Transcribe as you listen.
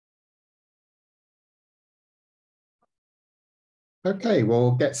Okay, well,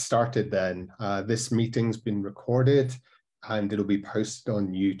 we'll get started then. This meeting's been recorded and it'll be posted on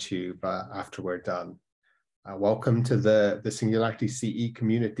YouTube after we're done. Welcome to the SingularityCE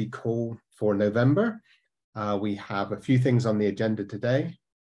community call for November. We have a few things on the agenda today.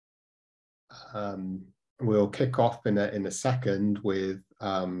 We'll kick off in a second with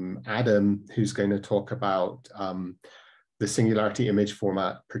Adam, who's going to talk about the Singularity image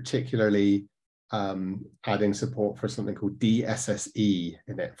format, particularly adding support for something called DSSE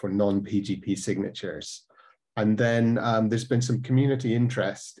in it for non-PGP signatures. And then there's been some community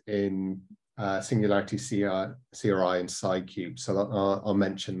interest in SingularityCRI and SciCube, so I'll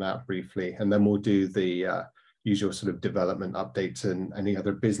mention that briefly, and then we'll do the usual sort of development updates and any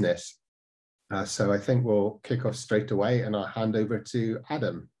other business. So I think we'll kick off straight away, and I'll hand over to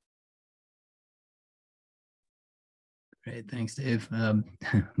Adam. Great, thanks, Dave. I'm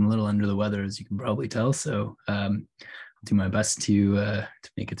a little under the weather, as you can probably tell, so I'll do my best to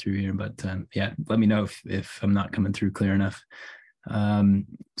make it through here. But yeah, let me know if I'm not coming through clear enough.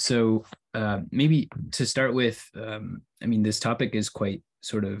 So maybe to start with, I mean, this topic is quite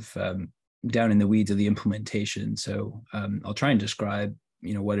sort of down in the weeds of the implementation. So I'll try and describe,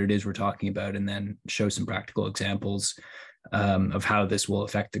 what it is we're talking about, and then show some practical examples of how this will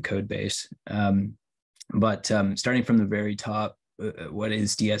affect the code base. But starting from the very top, what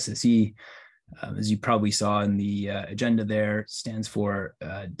is DSSE? As you probably saw in the agenda there, stands for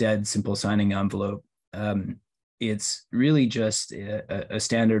Dead Simple Signing Envelope. It's really just a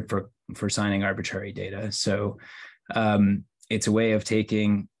standard for signing arbitrary data. So it's a way of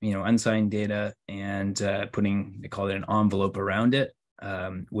taking, unsigned data and they call it an envelope around it,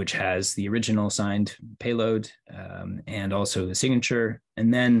 which has the original signed payload and also the signature,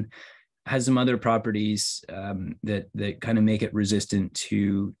 and then has some other properties that kind of make it resistant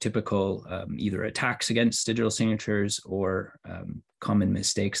to typical either attacks against digital signatures or common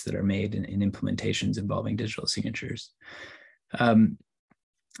mistakes that are made in implementations involving digital signatures.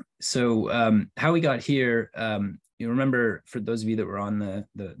 So how we got here, you remember, for those of you that were on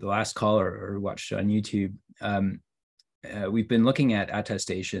the last call or watched on YouTube, we've been looking at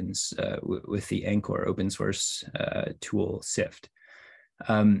attestations with the Anchor open source tool SIFT.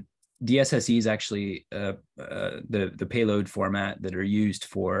 DSSE is actually the payload format that are used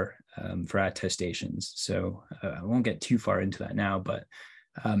for attestations. So I won't get too far into that now, but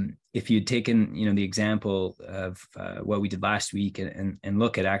if you'd taken the example of what we did last week and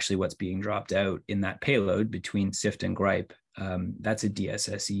look at actually what's being dropped out in that payload between SIFT and GRIPE, that's a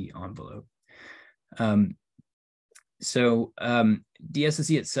DSSE envelope. So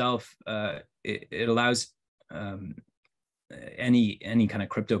DSSE itself, it allows any kind of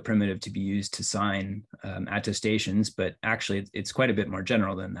crypto primitive to be used to sign attestations, but actually it's quite a bit more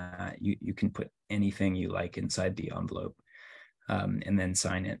general than that. You can put anything you like inside the envelope and then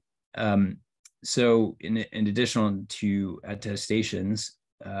sign it. So in addition to attestations,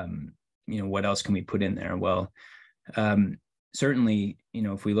 what else can we put in there? Well, certainly,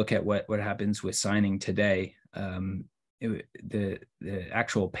 if we look at what happens with signing today, the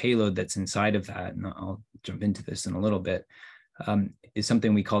actual payload that's inside of that, and I'll jump into this in a little bit, is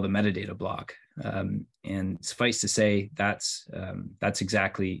something we call the metadata block. And suffice to say, that's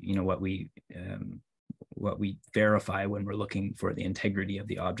exactly what we verify when we're looking for the integrity of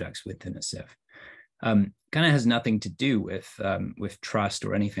the objects within a SIF. Kind of has nothing to do with trust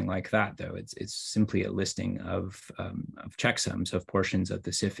or anything like that, though. It's simply a listing of checksums of portions of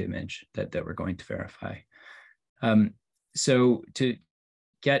the SIF image that we're going to verify. So to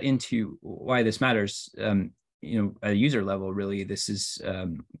get into why this matters, at a user level, really, this has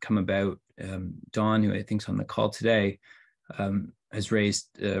come about. Don, who I think is on the call today, has raised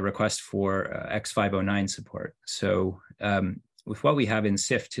a request for X509 support. So with what we have in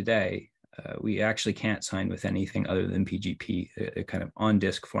SIF today, we actually can't sign with anything other than PGP. A kind of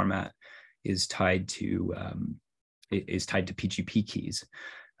on-disk format is tied to PGP keys.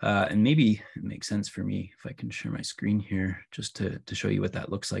 And maybe it makes sense for me if I can share my screen here just to show you what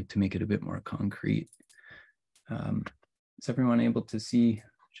that looks like, to make it a bit more concrete. Is everyone able to see?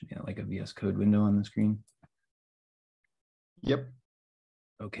 Should be like a VS Code window on the screen. Yep.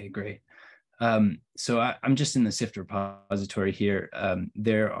 Okay, great. So I'm just in the SIFT repository here.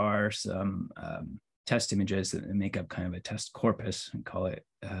 There are some test images that make up kind of a test corpus, and call it,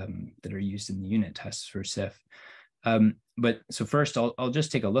 that are used in the unit tests for SIF. But so first, I'll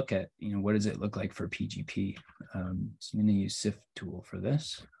just take a look at, what does it look like for PGP. So I'm going to use SIFT tool for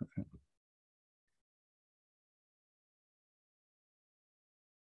this.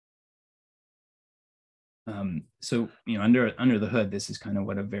 So under the hood, this is kind of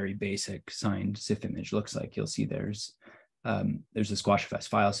what a very basic signed SIF image looks like. You'll see there's there's a squashfs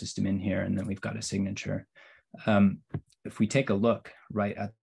file system in here, and then we've got a signature. If we take a look right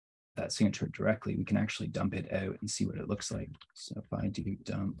at that signature directly, we can actually dump it out and see what it looks like. So if I do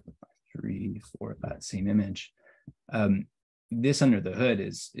dump 3 for that same image, this under the hood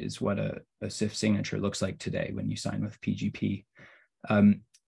is what a CIF signature looks like today when you sign with PGP.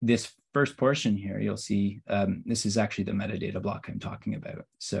 This first portion here, you'll see this is actually the metadata block I'm talking about.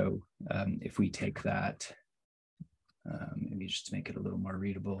 So if we take that, maybe just to make it a little more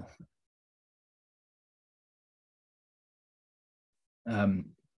readable.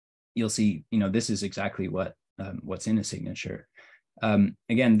 You'll see, this is exactly what's in a signature.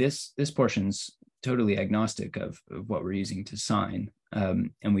 Again, this portion's totally agnostic of what we're using to sign,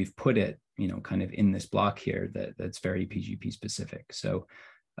 and we've put it, kind of in this block here that's very PGP specific. So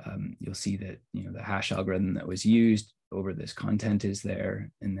you'll see that the hash algorithm that was used over this content is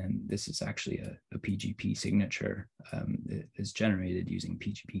there, and then this is actually a PGP signature that is generated using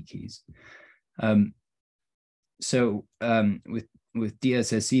PGP keys. So with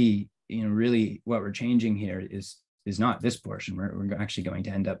DSSE, really what we're changing here is not this portion. We're actually going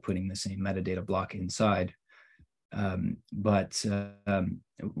to end up putting the same metadata block inside, but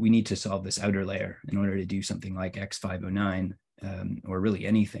we need to solve this outer layer in order to do something like X509, or really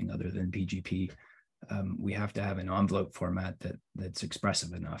anything other than PGP. We have to have an envelope format that's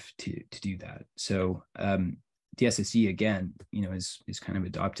expressive enough to do that. So DSSE, again, is kind of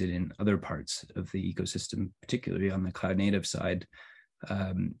adopted in other parts of the ecosystem, particularly on the cloud native side,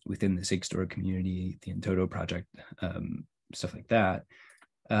 within the SigStore community, the Entoto project, stuff like that.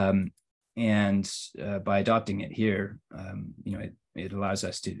 And by adopting it here, it allows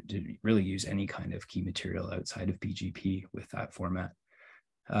us to really use any kind of key material outside of PGP with that format.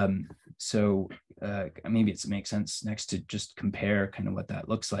 So maybe it makes sense next to just compare kind of what that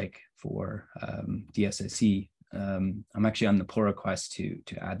looks like for DSSE. I'm actually on the pull request to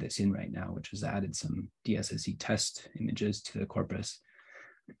add this in right now, which has added some DSSE test images to the corpus.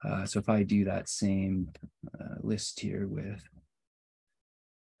 So if I do that same list here with,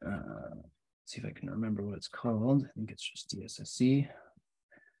 see if I can remember what it's called. I think it's just DSSE.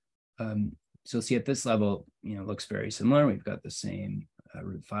 So you'll see at this level, looks very similar. We've got the same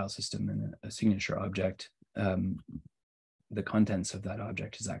root file system and a signature object. The contents of that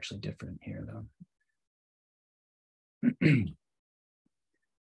object is actually different here, though.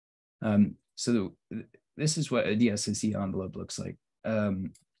 So this is what a DSSE envelope looks like.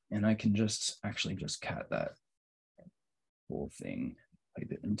 And I can just cat that whole thing,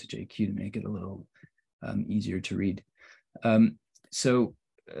 pipe it into JQ to make it a little easier to read. So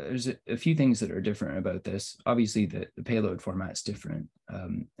there's a few things that are different about this. Obviously, the payload format's different,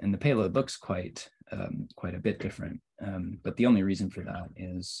 and the payload looks quite a bit different. But the only reason for that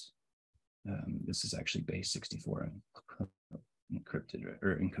is this is actually base 64 encrypted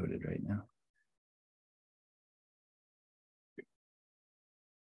or encoded right now.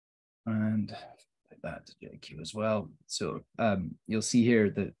 And put that to JQ as well. So you'll see here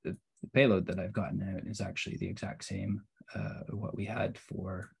that the payload that I've gotten out is actually the exact same what we had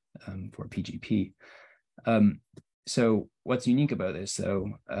for PGP. So what's unique about this,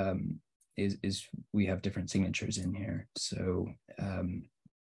 though, is we have different signatures in here. So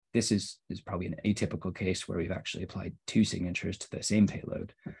this is probably an atypical case where we've actually applied 2 signatures to the same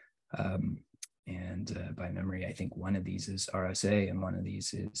payload. And by memory, I think one of these is RSA and one of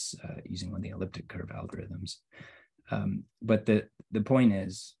these is using one of the elliptic curve algorithms. But the point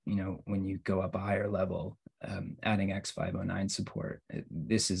is, when you go up a higher level, adding X509 support,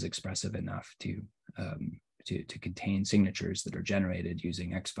 this is expressive enough to contain signatures that are generated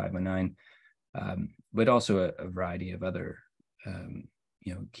using X509, but also a variety of other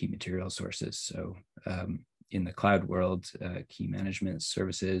key material sources. So in the cloud world, key management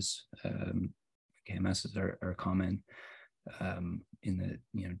services, KMSs are common. In the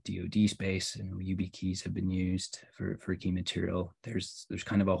DoD space, UB keys have been used for key material. There's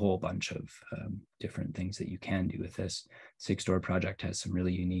kind of a whole bunch of different things that you can do with this. SigStore project has some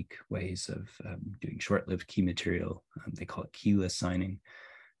really unique ways of doing short-lived key material. They call it keyless signing.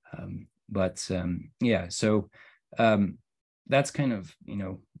 Yeah, so that's kind of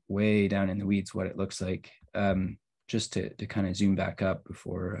way down in the weeds what it looks like. Just to kind of zoom back up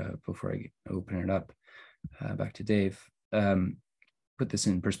before I open it up back to Dave. Put this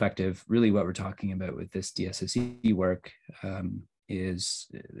in perspective, really what we're talking about with this DSSE work is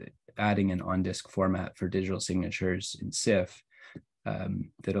adding an on-disk format for digital signatures in CIF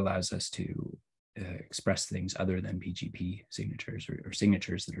that allows us to express things other than PGP signatures or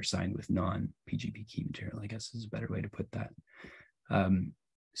signatures that are signed with non-PGP key material, I guess is a better way to put that.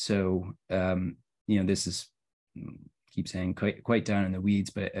 This is keep saying, quite down in the weeds,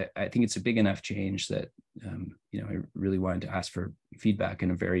 but I think it's a big enough change that, I really wanted to ask for feedback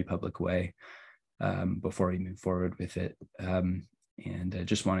in a very public way before we move forward with it. And I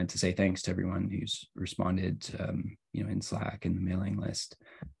just wanted to say thanks to everyone who's responded, in Slack and the mailing list.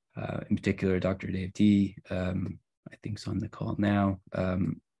 In particular, Dr. Dave D, I think is on the call now.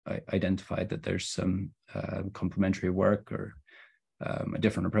 I identified that there's some complementary work or a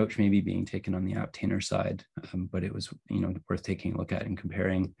different approach maybe being taken on the Aptainer side, but it was worth taking a look at and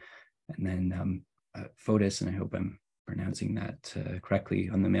comparing. And then Fotis, and I hope I'm pronouncing that correctly,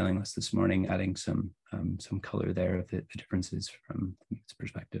 on the mailing list this morning, adding some color there of the differences from its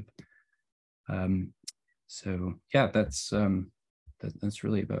perspective. So yeah, that's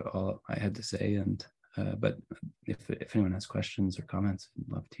really about all I had to say. And but if anyone has questions or comments,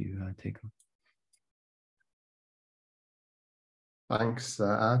 I'd love to take them. Thanks,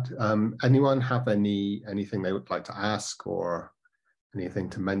 Ad. Anyone have anything they would like to ask or anything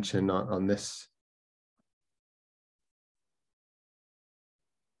to mention on this?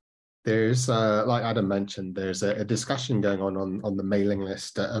 There's, like Adam mentioned, there's a discussion going on the mailing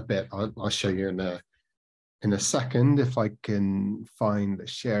list a bit. I'll show you in a second if I can find the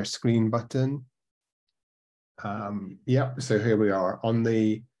share screen button. Yeah, so here we are on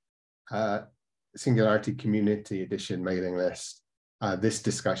the Singularity Community Edition mailing list. This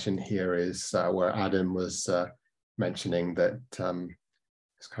discussion here is where Adam was mentioning that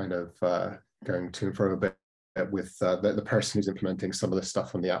it's kind of going to and fro a bit with the person who's implementing some of the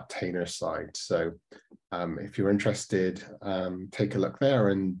stuff on the Aptainer side. So if you're interested, take a look there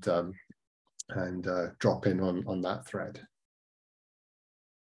and drop in on that thread.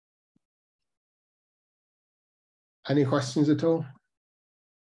 Any questions at all?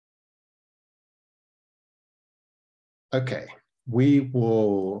 Okay, we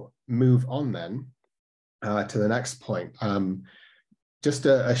will move on then to the next point. Just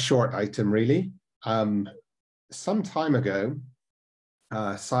a short item, really. Some time ago,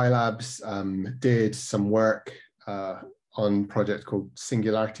 Sylabs did some work on a project called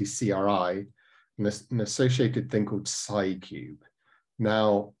SingularityCE and an associated thing called SciCube.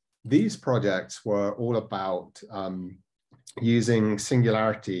 Now, these projects were all about using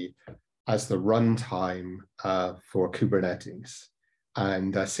Singularity as the runtime for Kubernetes.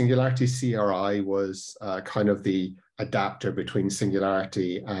 And SingularityCE was kind of the adapter between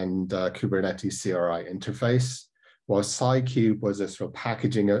Singularity and Kubernetes CRI interface, while SciCube was a sort of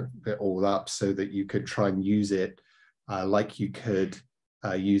packaging it all up so that you could try and use it like you could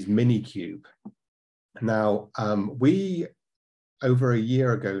use Minikube. Now, we, over a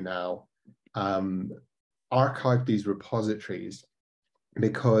year ago now, archived these repositories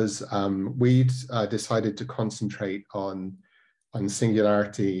because we'd decided to concentrate on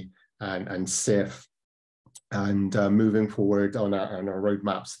Singularity and SIF and moving forward on our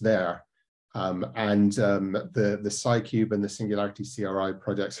roadmaps there. The SciCube and the SingularityCE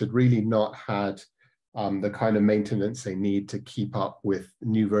projects had really not had the kind of maintenance they need to keep up with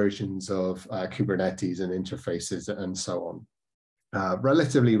new versions of Kubernetes and interfaces and so on.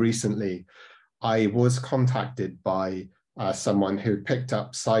 Relatively recently, I was contacted by someone who picked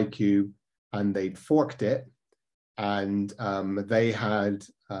up SciCube and they'd forked it, and they had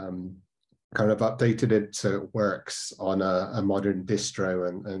kind of updated it so it works on a modern distro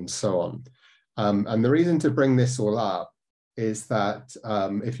and so on. And the reason to bring this all up is that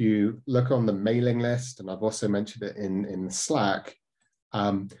if you look on the mailing list, and I've also mentioned it in Slack,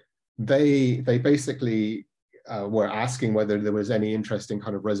 they basically were asking whether there was any interest in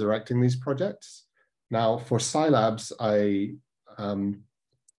kind of resurrecting these projects. Now, for Sylabs, I'm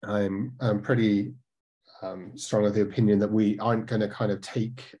pretty strong of the opinion that we aren't going to kind of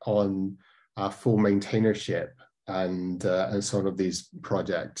take on full maintainership and sort of these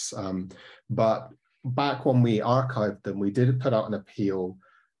projects. But back when we archived them, we did put out an appeal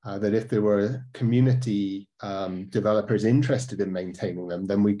that if there were community developers interested in maintaining them,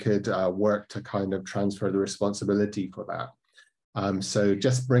 then we could work to kind of transfer the responsibility for that. So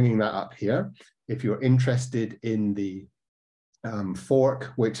just bringing that up here, if you're interested in the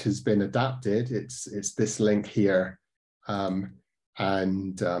fork, which has been adapted, it's this link here.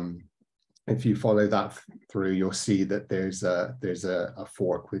 If you follow that through, you'll see that there's a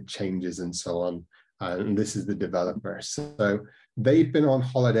fork with changes and so on. And this is the developer. So they've been on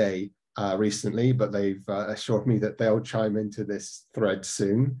holiday recently, but they've assured me that they'll chime into this thread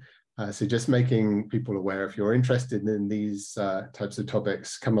soon. So just making people aware, if you're interested in these types of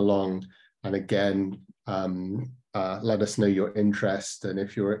topics, come along. And again, let us know your interest. And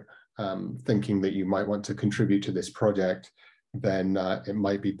if you're thinking that you might want to contribute to this project, then it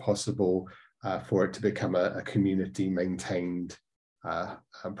might be possible for it to become a community maintained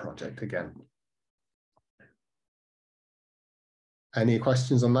project again. Any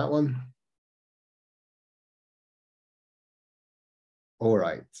questions on that one? All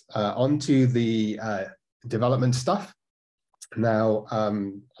right, on to the development stuff. Now,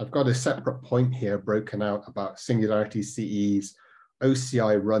 I've got a separate point here broken out about SingularityCE's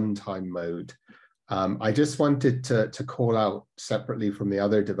OCI runtime mode. I just wanted to call out separately from the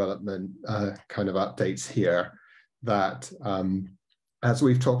other development kind of updates here that as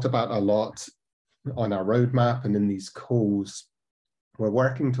we've talked about a lot on our roadmap and in these calls, we're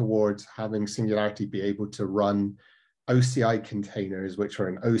working towards having Singularity be able to run OCI containers, which are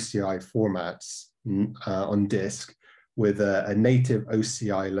in OCI formats on disk with a native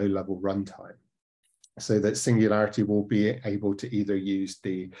OCI low-level runtime, so that Singularity will be able to either use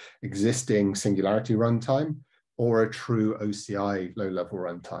the existing Singularity runtime or a true OCI low-level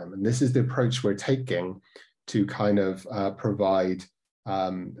runtime. And this is the approach we're taking to kind of provide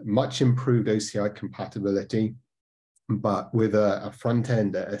much improved OCI compatibility, but with a front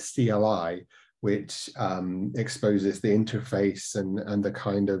end, a CLI, which exposes the interface and the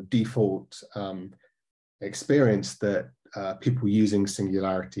kind of default experience that people using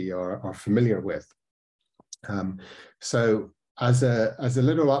Singularity are familiar with. So as a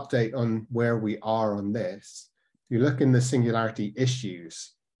little update on where we are on this, if you look in the Singularity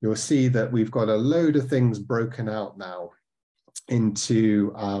issues, you'll see that we've got a load of things broken out now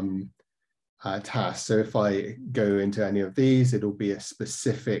into tasks. So if I go into any of these, it'll be a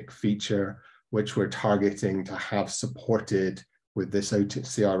specific feature which we're targeting to have supported with this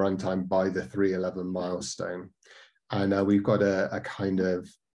OCI runtime by the 3.11 milestone. And we've got a kind of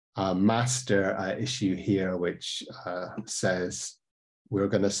master issue here, which says we're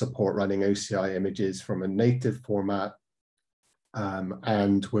going to support running OCI images from a native format,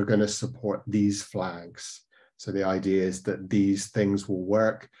 and we're going to support these flags. So the idea is that these things will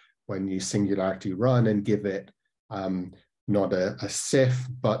work when you Singularity run and give it not a CIF,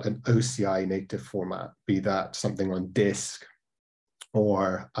 but an OCI native format, be that something on disk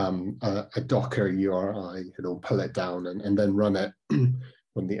or a Docker URI. It'll pull it down and then run it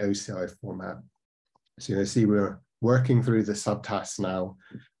from the OCI format. So you see we're working through the subtasks now,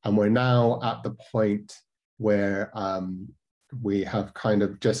 and we're now at the point where we have kind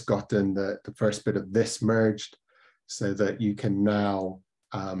of just gotten the first bit of this merged, so that you can now,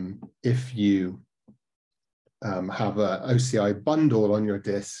 if you have a OCI bundle on your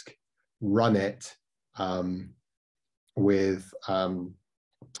disk, run it with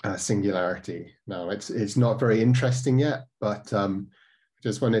Singularity. Now it's not very interesting yet, but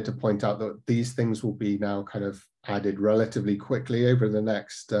just wanted to point out that these things will be now kind of added relatively quickly over the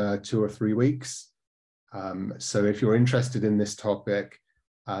next 2 or 3 weeks. So if you're interested in this topic,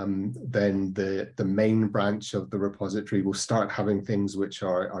 then the main branch of the repository will start having things which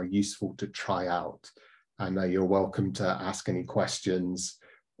are useful to try out. And you're welcome to ask any questions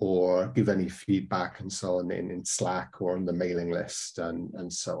or give any feedback and so on in Slack or on the mailing list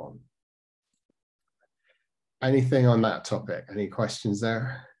and so on. Anything on that topic? Any questions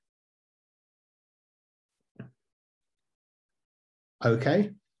there? Okay.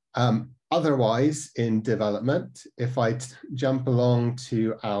 Otherwise, in development, if I jump along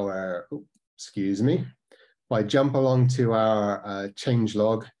to our, excuse me, if I jump along to our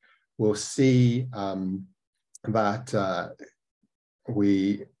changelog, we'll see that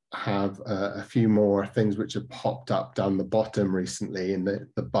we have a few more things which have popped up down the bottom recently in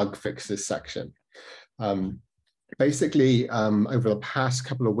the bug fixes section. Basically, over the past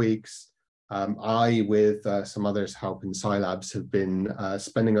couple of weeks, I, with some others help in Sylabs, have been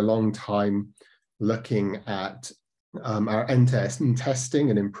spending a long time looking at our end-to-end testing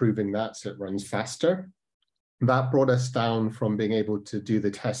and improving that so it runs faster. That brought us down from being able to do the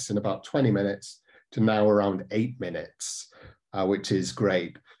tests in about 20 minutes to now around 8 minutes, which is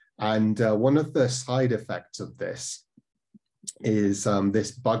great. And one of the side effects of this is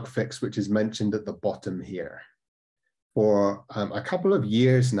this bug fix, which is mentioned at the bottom here. For a couple of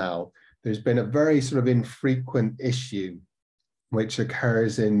years now, there's been a very sort of infrequent issue which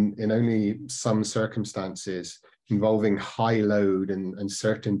occurs in only some circumstances involving high load and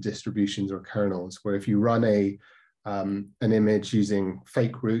certain distributions or kernels, where if you run an image using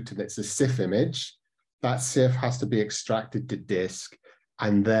fake root and it's a CIF image, that CIF has to be extracted to disk.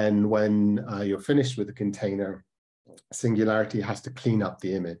 And then when you're finished with the container, Singularity has to clean up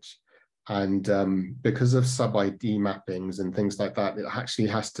the image. And because of sub-ID mappings and things like that, it actually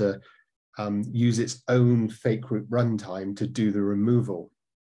has to use its own fake root runtime to do the removal.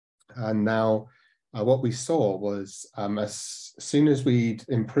 And now what we saw was as soon as we'd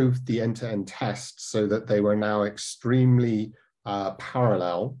improved the end-to-end tests so that they were now extremely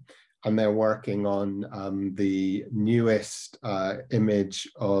parallel, and they're working on the newest image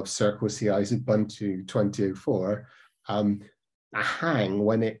of CircleCI's Ubuntu 2004, a hang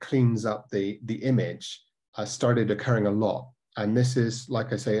when it cleans up the image started occurring a lot. And this is,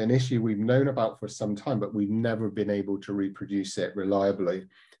 like I say, an issue we've known about for some time, but we've never been able to reproduce it reliably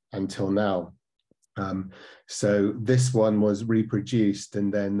until now. So this one was reproduced,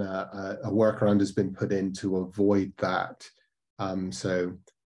 and then a workaround has been put in to avoid that.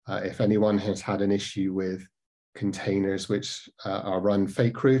 If anyone has had an issue with containers which are run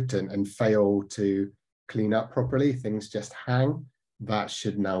fake root and fail to clean up properly, things just hang, that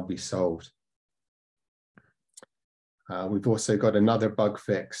should now be solved. We've also got another bug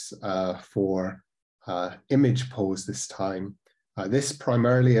fix for image pulls this time. This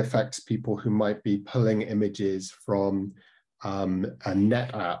primarily affects people who might be pulling images from a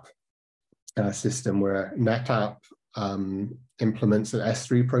NetApp system, where NetApp implements an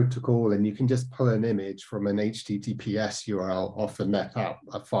S3 protocol, and you can just pull an image from an HTTPS URL off a NetApp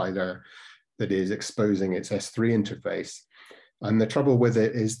filer that is exposing its S3 interface. And the trouble with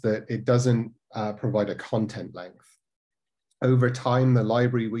it is that it doesn't provide a content length. Over time, the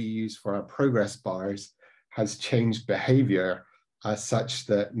library we use for our progress bars has changed behavior such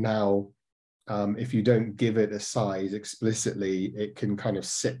that now, if you don't give it a size explicitly, it can kind of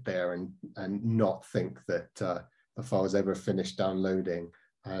sit there and not think that the file's ever finished downloading,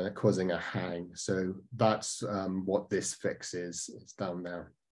 causing a hang. So that's what this fix is. It's down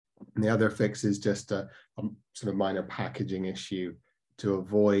there. And the other fix is just a sort of minor packaging issue to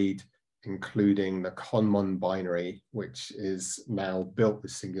avoid including the Conmon binary, which is now built with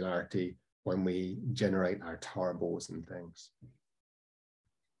Singularity when we generate our tarbals and things.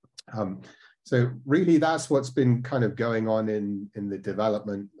 So really, that's what's been kind of going on in the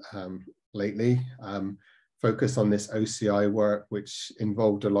development lately. Focus on this OCI work, which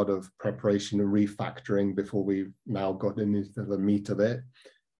involved a lot of preparation and refactoring before we've now gotten into the meat of it.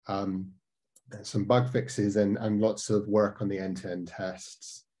 Some bug fixes and lots of work on the end-to-end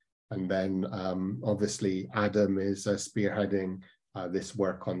tests. And then obviously Adam is spearheading this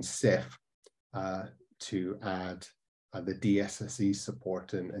work on SIF to add the DSSE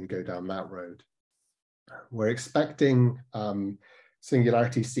support and go down that road. We're expecting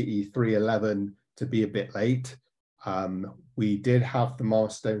SingularityCE 3.11 to be a bit late. We did have the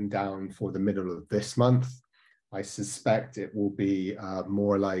milestone down for the middle of this month. I suspect it will be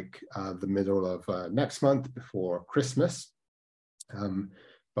more like the middle of next month before Christmas.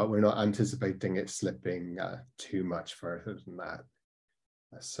 But we're not anticipating it slipping too much further than that.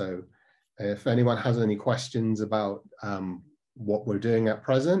 So if anyone has any questions about what we're doing at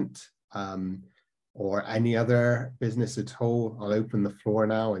present or any other business at all, I'll open the floor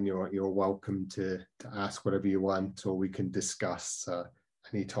now, and you're welcome to ask whatever you want, or we can discuss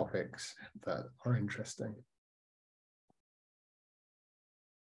any topics that are interesting.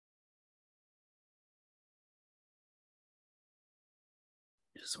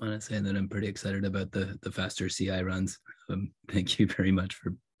 Just want to say that I'm pretty excited about the faster CI runs. Thank you very much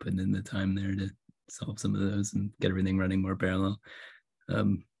for putting in the time there to solve some of those and get everything running more parallel. I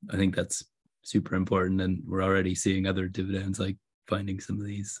think that's super important, and we're already seeing other dividends, like finding some of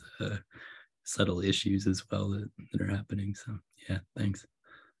these subtle issues as well that are happening. So yeah, thanks.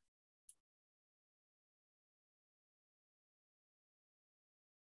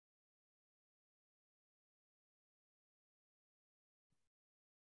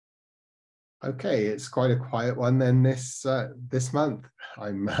 Okay, it's quite a quiet one then this month.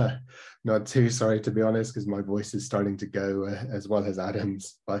 I'm not too sorry, to be honest, because my voice is starting to go as well as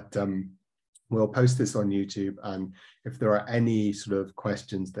Adam's. But we'll post this on YouTube, and if there are any sort of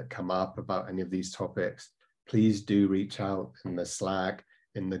questions that come up about any of these topics, please do reach out in the Slack,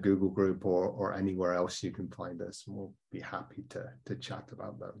 in the Google group, or anywhere else you can find us, and we'll be happy to chat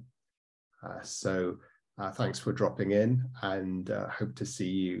about them. Thanks for dropping in, and hope to see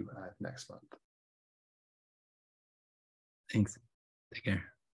you next month. Thanks. Take care.